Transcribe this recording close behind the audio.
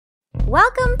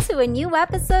Welcome to a new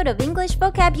episode of English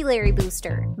Vocabulary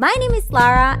Booster. My name is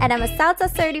Lara and I'm a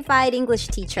SALSA certified English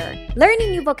teacher.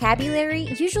 Learning new vocabulary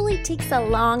usually takes a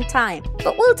long time,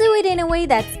 but we'll do it in a way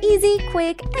that's easy,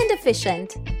 quick, and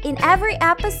efficient. In every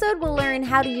episode, we'll learn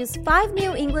how to use 5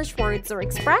 new English words or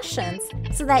expressions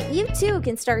so that you too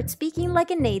can start speaking like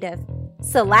a native.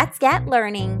 So let's get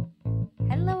learning.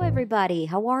 Hello everybody,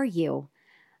 how are you?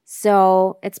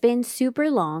 So it's been super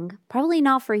long, probably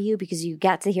not for you because you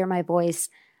get to hear my voice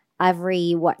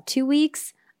every, 2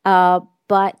 weeks?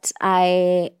 But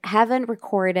I haven't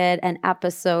recorded an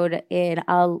episode in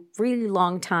a really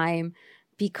long time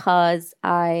because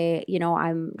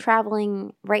I'm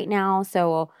traveling right now.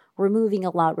 So we're moving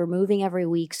a lot. We're moving every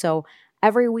week. So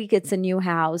every week it's a new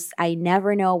house. I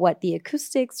never know what the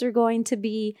acoustics are going to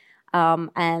be.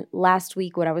 And last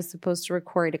week when I was supposed to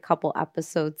record a couple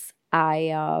episodes,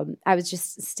 I was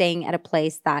just staying at a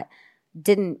place that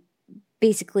didn't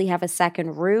basically have a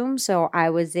second room. So I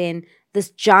was in this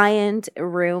giant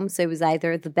room. So it was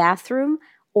either the bathroom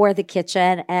or the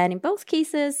kitchen. And in both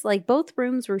cases, both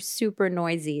rooms were super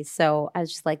noisy. So I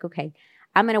was just like, okay,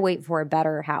 I'm going to wait for a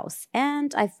better house.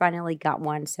 And I finally got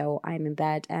one. So I'm in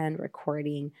bed and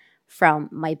recording from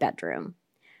my bedroom.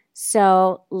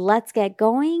 So let's get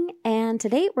going. And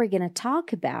today we're going to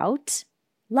talk about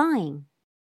lying.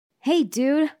 Hey,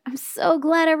 dude, I'm so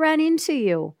glad I ran into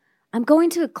you. I'm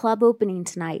going to a club opening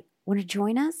tonight. Want to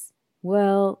join us?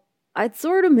 Well, I'd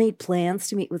sort of made plans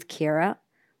to meet with Kira.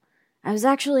 I was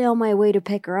actually on my way to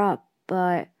pick her up,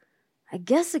 but I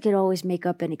guess I could always make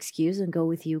up an excuse and go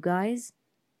with you guys.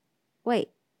 Wait,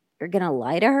 you're going to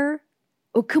lie to her?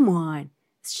 Oh, come on.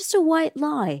 It's just a white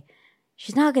lie.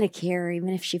 She's not going to care even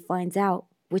if she finds out,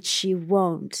 which she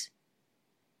won't.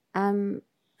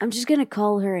 I'm just going to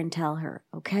call her and tell her,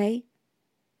 okay?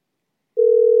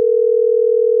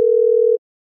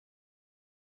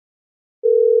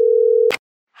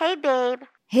 Hey, babe.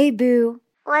 Hey, boo.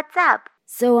 What's up?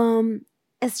 So,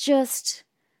 it's just,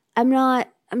 I'm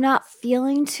not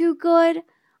feeling too good.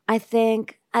 I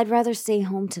think I'd rather stay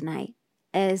home tonight.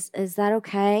 Is that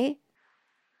okay?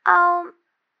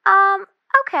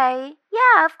 Okay.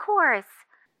 Yeah, of course.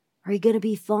 Are you going to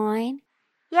be fine?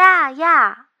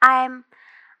 Yeah.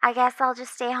 I guess I'll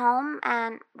just stay home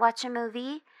and watch a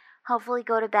movie. Hopefully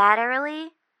go to bed early.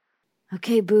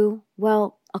 Okay, boo.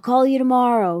 Well, I'll call you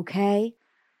tomorrow, okay?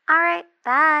 All right,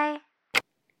 bye.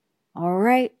 All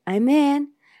right, I'm in.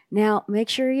 Now, make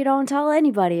sure you don't tell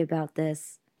anybody about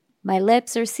this. My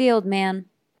lips are sealed, man.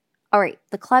 All right,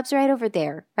 the club's right over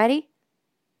there. Ready?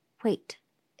 Wait,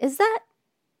 isn't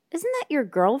that your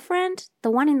girlfriend?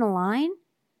 The one in the line?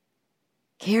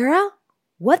 Kara?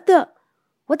 What the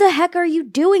heck are you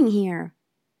doing here?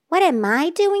 What am I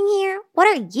doing here? What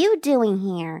are you doing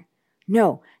here?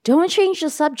 No, don't change the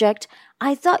subject.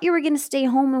 I thought you were going to stay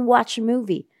home and watch a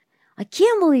movie. I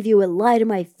can't believe you would lie to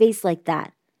my face like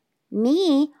that.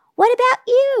 Me? What about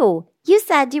you? You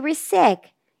said you were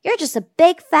sick. You're just a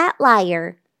big fat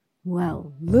liar.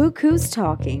 Well, look who's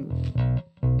talking.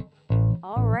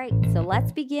 All right, so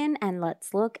let's begin and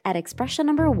let's look at expression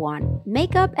number 1,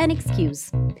 make up an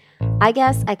excuse. I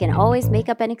guess I can always make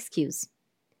up an excuse.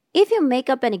 If you make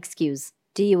up an excuse,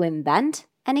 do you invent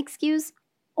an excuse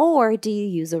or do you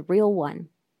use a real one?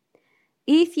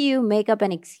 If you make up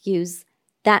an excuse,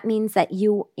 that means that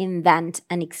you invent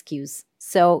an excuse.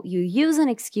 So you use an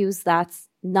excuse that's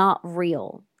not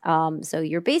real. So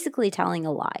you're basically telling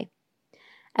a lie.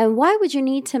 And why would you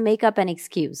need to make up an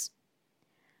excuse?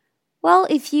 Well,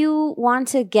 if you want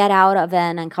to get out of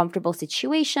an uncomfortable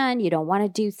situation, you don't want to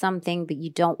do something, but you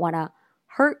don't want to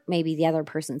hurt maybe the other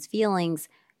person's feelings,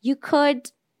 you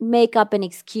could make up an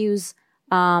excuse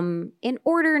in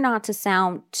order not to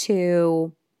sound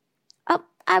too,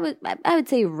 I would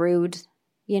say rude,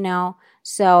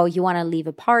 So you want to leave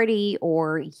a party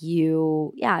or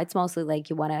it's mostly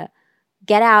like you want to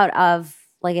get out of,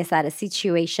 like I said, a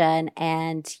situation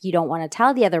and you don't want to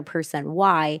tell the other person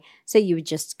why, so you would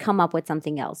just come up with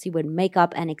something else. You would make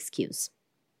up an excuse.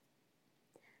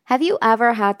 Have you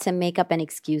ever had to make up an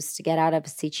excuse to get out of a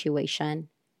situation?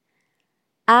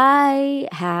 I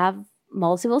have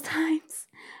multiple times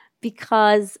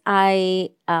because I'm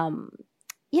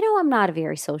not a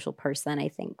very social person, I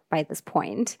think, by this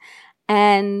point.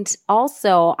 And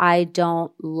also, I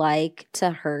don't like to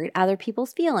hurt other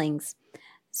people's feelings.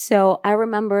 So I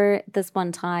remember this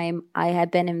one time I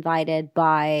had been invited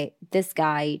by this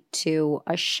guy to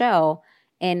a show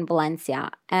in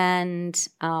Valencia, and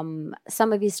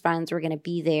some of his friends were going to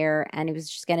be there, and it was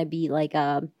just going to be like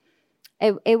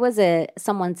it was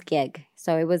someone's gig.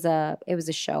 So it was a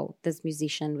show this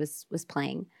musician was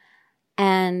playing.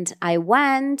 And I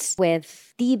went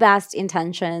with the best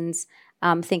intentions,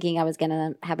 thinking I was going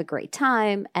to have a great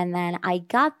time. And then I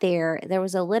got there. There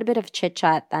was a little bit of chit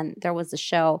chat. Then there was a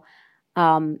show.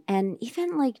 And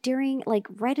even like during, like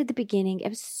right at the beginning, it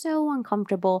was so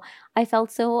uncomfortable. I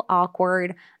felt so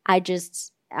awkward. And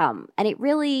it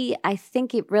really, I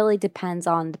think it really depends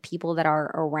on the people that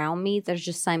are around me. There's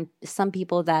just some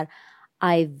people that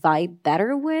I vibe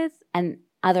better with and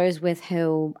others with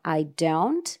who I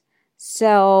don't.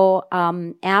 So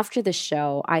after the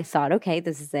show, I thought, okay,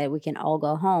 this is it. We can all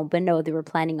go home. But no, they were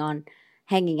planning on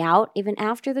hanging out even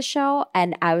after the show.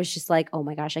 And I was just like, oh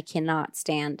my gosh, I cannot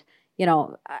stand,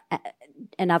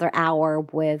 another hour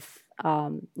with,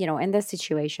 in this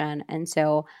situation. And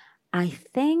so I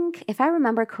think, if I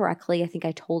remember correctly, I think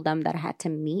I told them that I had to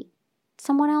meet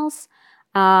someone else,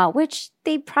 which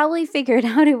they probably figured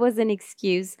out it was an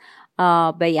excuse.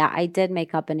 But yeah, I did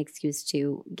make up an excuse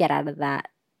to get out of that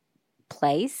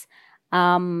place.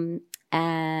 And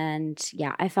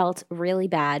yeah, I felt really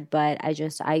bad, but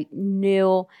I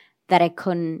knew that I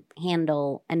couldn't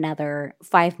handle another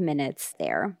 5 minutes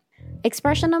there.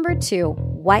 Expression number 2,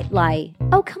 white lie.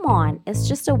 Oh, come on. It's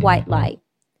just a white lie.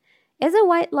 Is a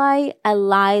white lie a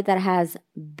lie that has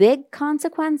big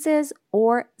consequences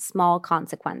or small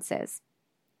consequences?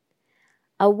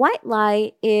 A white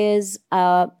lie is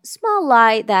a small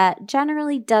lie that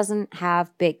generally doesn't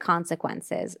have big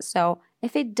consequences. So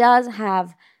if it does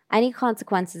have any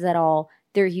consequences at all,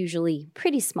 they're usually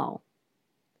pretty small.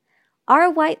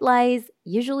 Are white lies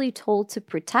usually told to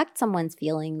protect someone's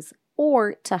feelings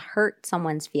or to hurt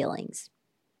someone's feelings?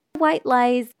 White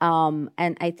lies, and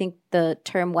I think the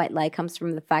term white lie comes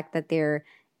from the fact that they're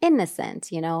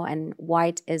innocent, and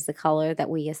white is the color that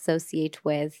we associate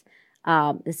with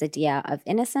this idea of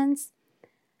innocence,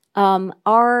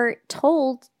 are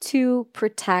told to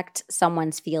protect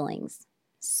someone's feelings.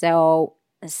 So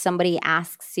somebody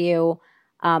asks you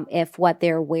if what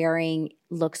they're wearing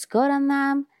looks good on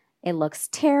them, it looks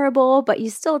terrible, but you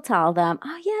still tell them,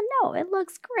 oh yeah, no, it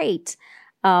looks great.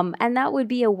 And that would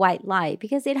be a white lie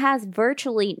because it has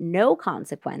virtually no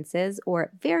consequences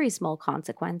or very small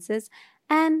consequences.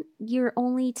 And you're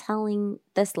only telling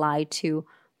this lie to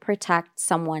protect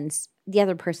the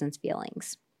other person's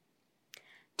feelings.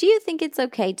 Do you think it's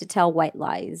okay to tell white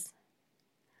lies?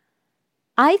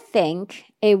 I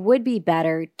think it would be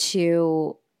better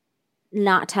to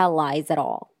not tell lies at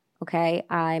all. Okay.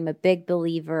 I'm a big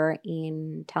believer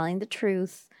in telling the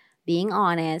truth, being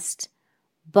honest.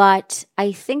 But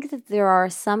I think that there are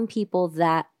some people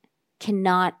that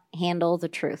cannot handle the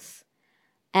truth.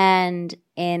 And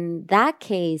in that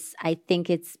case, I think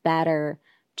it's better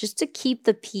just to keep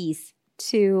the peace,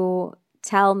 to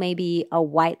tell maybe a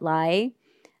white lie,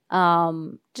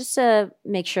 just to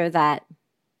make sure that,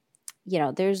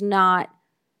 there's not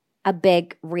a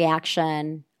big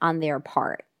reaction on their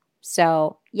part.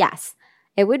 So yes,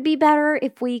 it would be better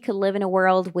if we could live in a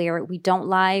world where we don't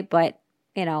lie, but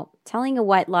telling a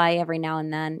white lie every now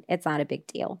and then, it's not a big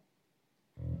deal.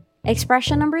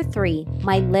 Expression number 3,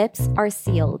 my lips are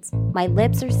sealed. My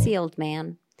lips are sealed,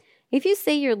 man. If you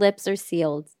say your lips are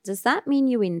sealed, does that mean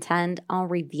you intend on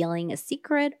revealing a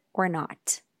secret or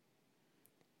not?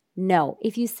 No.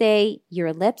 If you say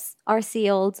your lips are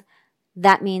sealed,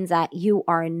 that means that you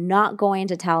are not going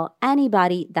to tell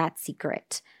anybody that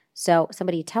secret. So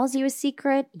somebody tells you a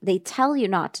secret, they tell you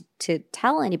not to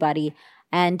tell anybody,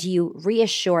 and you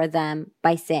reassure them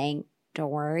by saying, don't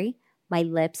worry, my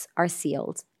lips are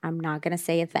sealed. I'm not going to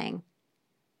say a thing.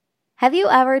 Have you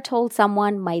ever told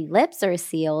someone my lips are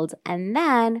sealed and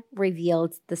then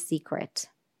revealed the secret?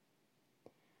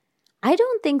 I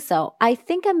don't think so. I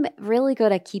think I'm really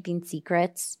good at keeping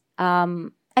secrets. I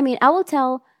will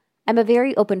tell, I'm a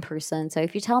very open person. So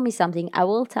if you tell me something, I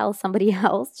will tell somebody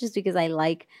else just because I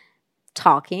like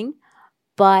talking.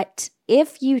 But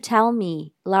if you tell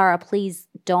me, Lara, please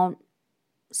don't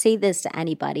say this to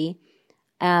anybody,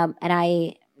 and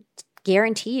I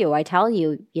guarantee you, I tell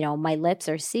you, my lips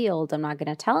are sealed, I'm not going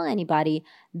to tell anybody,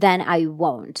 then I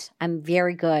won't. I'm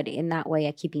very good in that way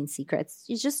at keeping secrets.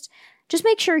 You just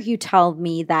make sure you tell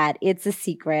me that it's a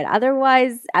secret.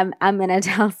 Otherwise, I'm going to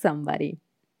tell somebody.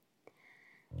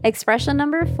 Expression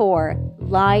number 4,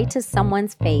 lie to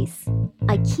someone's face.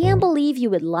 I can't believe you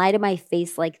would lie to my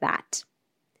face like that.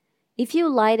 If you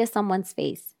lie to someone's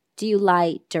face, do you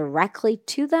lie directly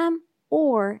to them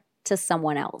or to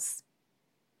someone else?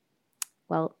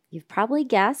 Well, you've probably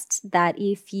guessed that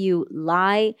if you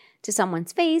lie to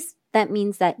someone's face, that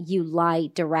means that you lie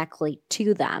directly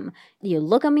to them. You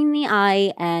look them in the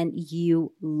eye and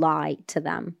you lie to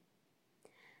them.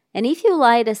 And if you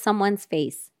lie to someone's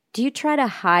face, do you try to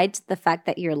hide the fact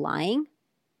that you're lying?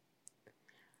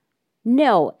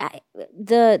 No,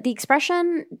 the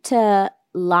expression to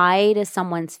lie to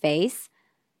someone's face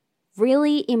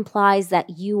really implies that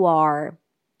you are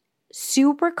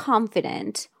super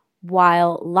confident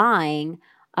while lying,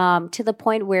 to the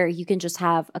point where you can just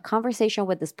have a conversation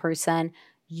with this person.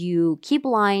 You keep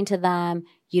lying to them.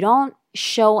 You don't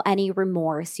show any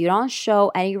remorse. You don't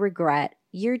show any regret.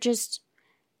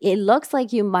 It looks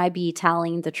like you might be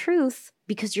telling the truth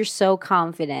because you're so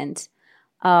confident.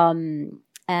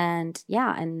 And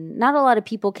not a lot of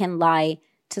people can lie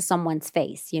to someone's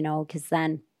face, because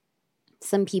then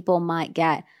some people might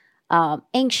get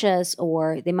anxious,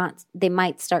 or they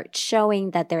might start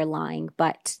showing that they're lying.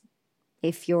 But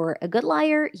if you're a good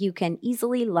liar, you can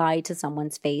easily lie to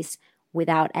someone's face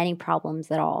without any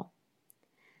problems at all.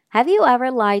 Have you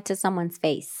ever lied to someone's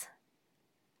face?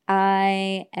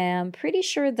 I am pretty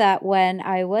sure that when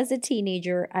I was a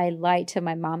teenager, I lied to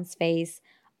my mom's face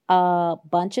a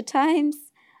bunch of times.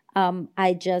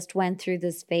 I just went through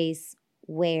this phase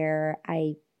where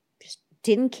I just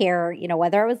didn't care,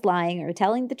 whether I was lying or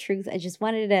telling the truth. I just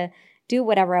wanted to do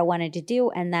whatever I wanted to do,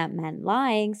 and that meant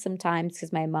lying sometimes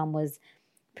because my mom was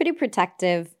pretty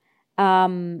protective.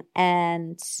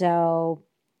 And so,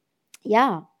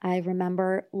 yeah, I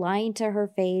remember lying to her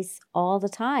face all the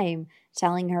time,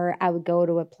 telling her I would go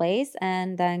to a place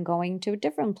and then going to a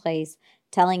different place,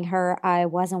 telling her I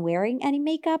wasn't wearing any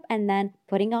makeup and then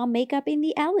putting on makeup in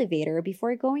the elevator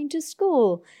before going to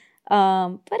school.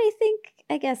 But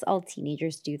I guess all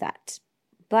teenagers do that.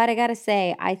 But I gotta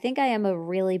say, I think I am a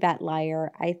really bad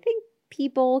liar. I think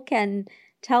people can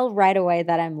tell right away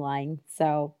that I'm lying.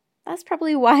 So that's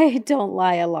probably why I don't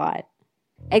lie a lot.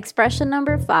 Expression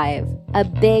number 5, a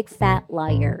big fat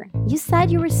liar. You said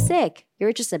you were sick.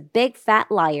 You're just a big fat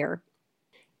liar.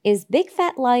 Is big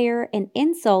fat liar an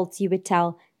insult you would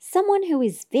tell someone who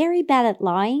is very bad at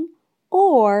lying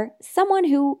or someone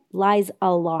who lies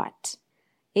a lot?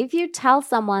 If you tell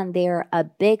someone they're a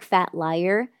big fat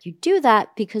liar, you do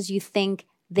that because you think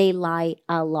they lie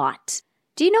a lot.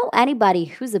 Do you know anybody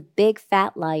who's a big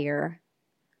fat liar?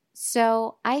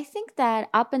 So I think that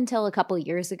up until a couple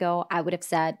years ago, I would have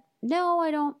said, no,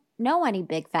 I don't know any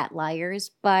big fat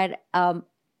liars. But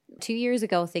 2 years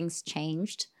ago, things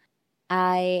changed.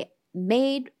 I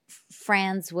made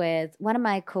friends with one of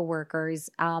my coworkers.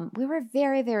 We were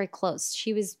very, very close.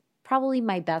 She was probably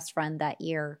my best friend that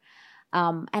year.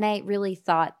 And I really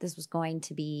thought this was going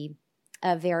to be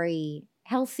a very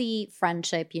healthy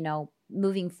friendship,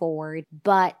 moving forward.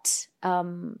 But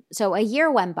so a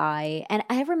year went by, and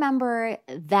I remember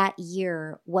that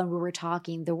year when we were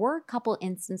talking, there were a couple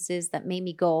instances that made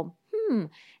me go,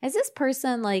 is this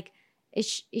person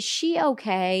is she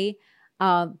okay?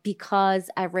 Because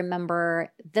I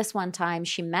remember this one time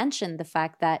she mentioned the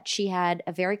fact that she had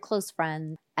a very close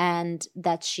friend and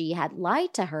that she had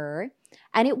lied to her.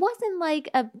 And it wasn't like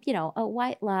a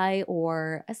white lie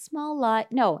or a small lie.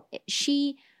 No,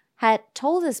 she had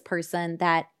told this person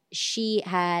that she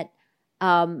had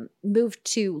moved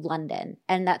to London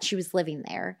and that she was living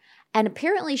there. And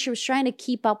apparently she was trying to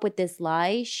keep up with this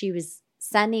lie. She was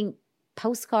sending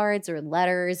postcards or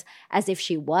letters as if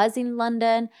she was in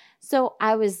London. So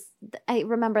I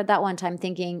remember that one time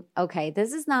thinking, okay,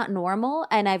 this is not normal.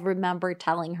 And I remember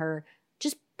telling her,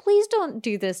 just please don't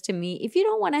do this to me. If you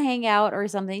don't want to hang out or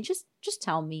something, just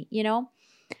tell me,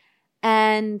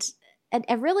 And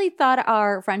I really thought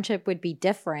our friendship would be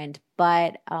different.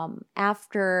 But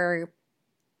after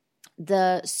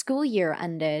the school year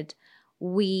ended,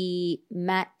 we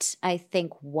met, I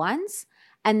think, once.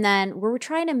 And then we were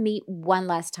trying to meet one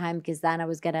last time because then I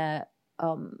was going to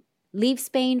leave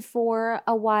Spain for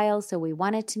a while. So we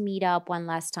wanted to meet up one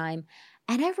last time.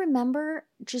 And I remember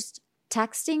just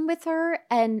texting with her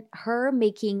and her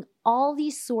making all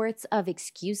these sorts of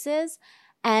excuses.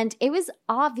 And it was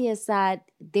obvious that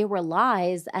they were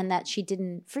lies and that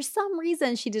for some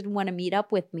reason, she didn't want to meet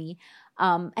up with me.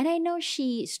 And I know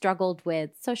she struggled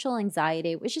with social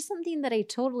anxiety, which is something that I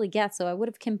totally get. So I would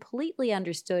have completely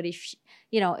understood if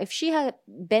she had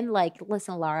been like,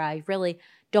 listen, Lara, I really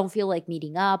don't feel like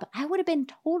meeting up. I would have been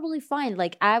totally fine.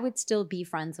 Like I would still be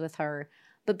friends with her.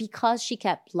 But because she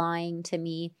kept lying to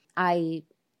me, I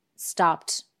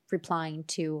stopped replying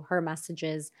to her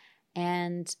messages.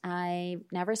 And I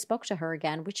never spoke to her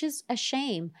again, which is a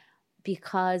shame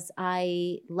because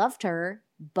I loved her,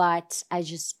 but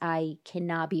I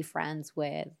cannot be friends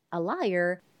with a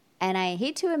liar. And I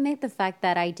hate to admit the fact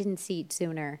that I didn't see it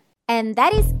sooner. And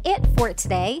that is it for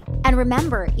today. And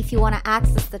remember, if you want to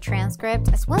access the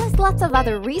transcript as well as lots of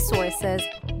other resources,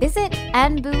 visit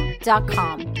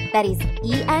enboo.com. That is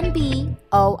ENBOOO.com.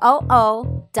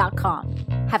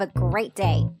 Have a great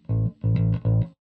day.